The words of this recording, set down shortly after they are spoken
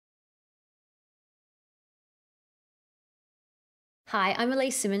Hi, I'm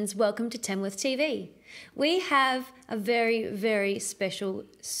Elise Simmons. Welcome to Tamworth TV. We have a very, very special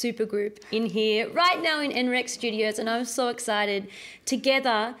supergroup in here right now in NREX Studios, and I'm so excited.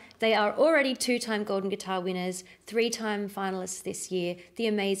 Together, they are already 2-time Golden Guitar winners, 3-time finalists this year, the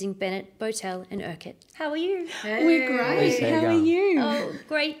amazing Bennett, Bowtell and Urquhart. How are you? Hey. We're great. How are you? Oh,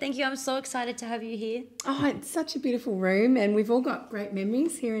 great. Thank you. I'm so excited to have you here. Oh, it's such a beautiful room, and we've all got great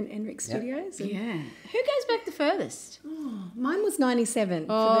memories here in NREX Studios. Yeah. Who goes back the furthest? Oh, mine was 97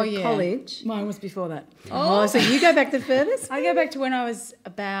 for the college. Mine was before that. Oh, so you go back the furthest? I go back to when I was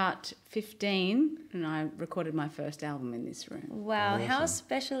about 15 and I recorded my first album in this room. Wow, awesome. How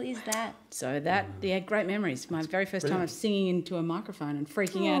special is that? So great memories. My very first time of singing into a microphone and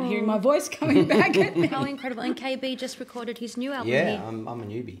freaking out, hearing my voice coming back at me. How incredible. And KB just recorded his new album here. here. I'm a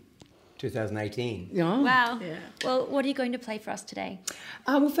newbie. 2018. Oh, wow. Yeah. Well, what are you going to play for us today?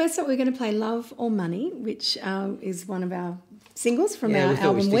 Well, first up, we're going to play Love or Money, which is one of our singles from our we thought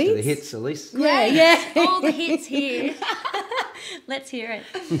album we'd stick Weeds. to the hits, Elise. Yeah. All the hits here. Let's hear it.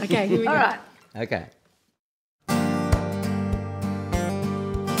 Okay, here we go. All right. Okay.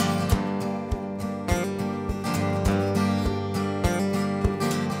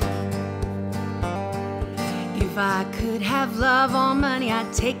 If I could have love or money,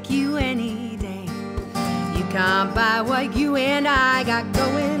 I'd take you any day. You can't buy what you and I got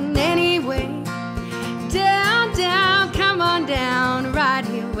going anyway. Down, down, come on down, right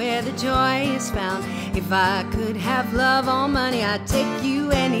here where the joy is found. If I could have love or money, I'd take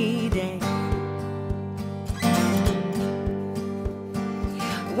you any day.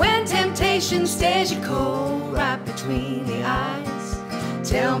 When temptation stares you cold right between the eyes,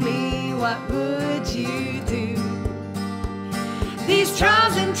 tell me, what would you do? These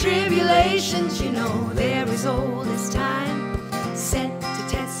trials and tribulations, you know, they're as old as time, sent to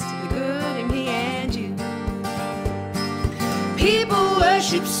test the good in me and you. People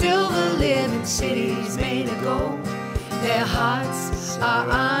worship silver, live in cities made of gold. Their hearts are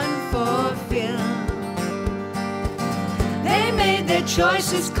unfulfilled. They made their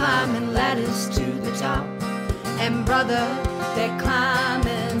choices, climbing ladders to the top, and brother, they're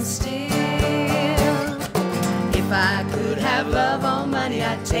climbing still. If I could have love or money,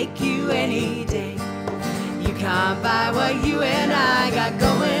 I'd take you any day. You can't buy what you and I got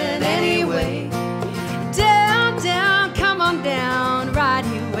going anyway. Down, down, come on down, right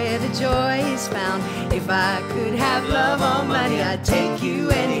here where the joy is found. If I could have love or money, I'd take you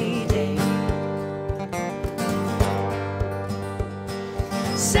any day.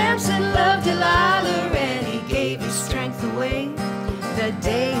 Samson loved Delilah and he gave his strength away the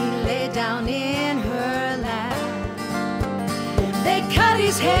day he lay down in her lap. They cut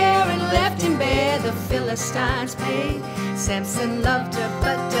his hair and left him bare, the Philistines paid. Samson loved her,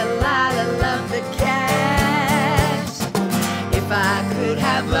 but Delilah loved the cash. If I could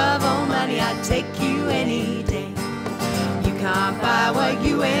have love or money, I'd take you any day. You can't buy what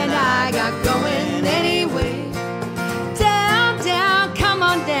you and I got going anyway. Down, down, come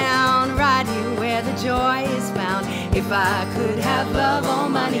on down, right here where the joy is found. If I could have love or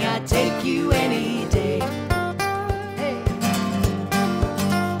money, I'd take you any day. Hey.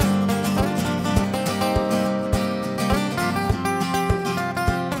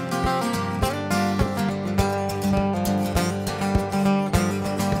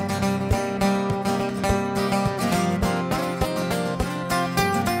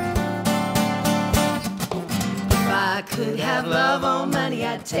 If I could have love or money,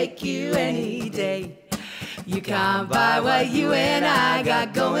 I'd take you any day. You can't buy what you and I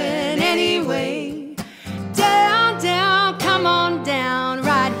got going anyway. Down, down, come on down,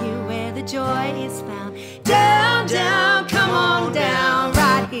 right here where the joy is found. Down, down, come on down,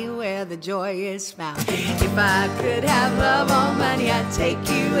 right here where the joy is found. If I could have love or money, I'd take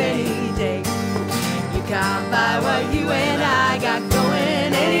you any day. You can't buy what you and I got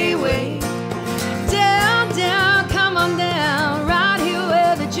going anyway. Down, down, come on down, right here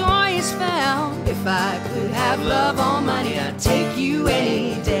where the joy is found. If I could have love or money, I'd take you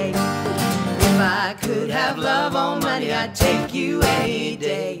any day. If I could have love or money, I'd take you any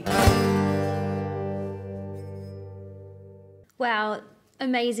day. Wow,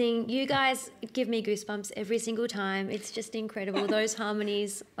 amazing. You guys give me goosebumps every single time. It's just incredible. Those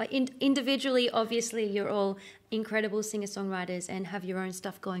harmonies, individually, obviously, you're all incredible singer-songwriters and have your own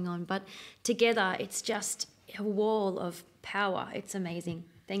stuff going on. But together, it's just a wall of power. It's amazing.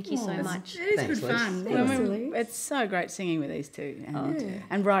 Thank you so much. It is Thanks, good fun. Liz. It's so great singing with these two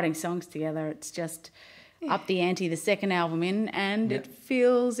and writing songs together. It's just, up the ante, the second album in, and it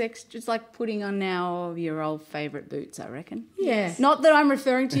feels extra. It's like putting on now your old favourite boots, I reckon. Yeah. Not that I'm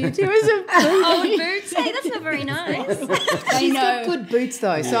referring to you two as a Old boots. Hey, that's not very nice. She's got good boots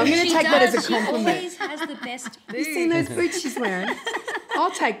though, so I'm going to take that as a She compliment. always has the best boots. You seen those boots she's wearing?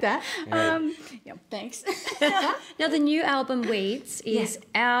 I'll take that. Yeah, thanks. Now, the new album, Weeds, is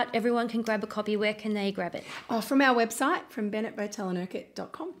out. Everyone can grab a copy. Where can they grab it? Oh, from our website, from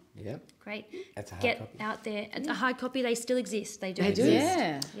BennettBowtellAndUrquhart.com. Yep. Great. That's a hard Get copy. out there. A hard copy, they still exist. They do. They do.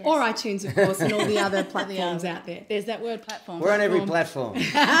 Yeah. Yes. Or iTunes, of course, and all the other platforms out there. There's that word platform. We're on every platform.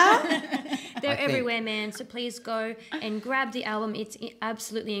 They're everywhere, man. So please go and grab the album. It's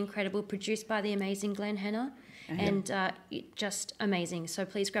absolutely incredible. Produced by the amazing Glenn Hanna. And just amazing. So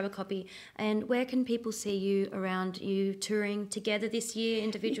please grab a copy. And where can people see you around you touring together this year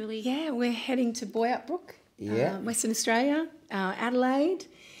individually? Yeah, we're heading to Boyup Brook, Yeah. Western Australia, Adelaide.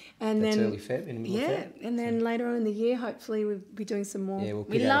 And That's then early Feb, in the middle of Feb. and then later on in the year, hopefully we'll be doing some more. Yeah, we'll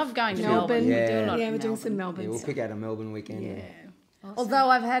We pick out love going to Melbourne. Melbourne. We do a lot Yeah, in we're doing some Melbourne. Melbourne. Yeah, we'll so- pick out a Melbourne weekend. Yeah. Awesome. Although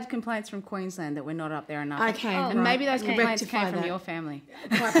I've had complaints from Queensland that we're not up there enough. Okay, And right. maybe those Okay. complaints Rectify came from that. your family.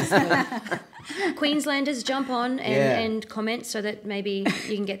 Quite possibly. Queenslanders, jump on and comment so that maybe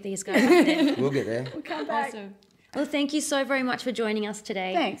you can get these guys up there. We'll get there. Come back. Awesome. Well, thank you so very much for joining us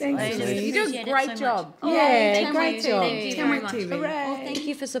today. Thanks. Thanks, I just Louise. You do a appreciate it great so much. job. Oh, Yeah, thank great you. job. Thank you very Tamworth much. TV. Well, thank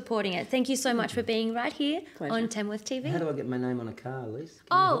you for supporting it. Thank you so much for being right here on Tamworth TV. How do I get my name on a car, Lise?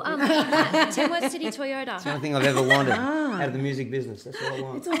 Oh, Tamworth City Toyota. It's the only thing I've ever wanted out of the music business. That's all I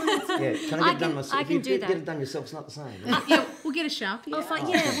want. Yeah, can I get it done myself? I If can you do get that. it done yourself, it's not the same. Yeah, we'll get a Sharpie.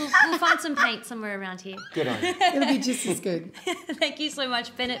 We'll find some paint somewhere around here. Good on you. It'll be just as good. Thank you so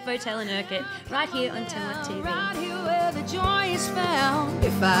much, Bennett Bowtell and Urquhart, right here on Tamworth TV. Right here where the joy is found.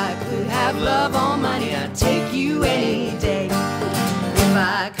 If I could have love or money, I'd take you any day. If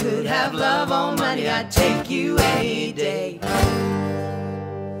I could have love or money, I'd take you any day.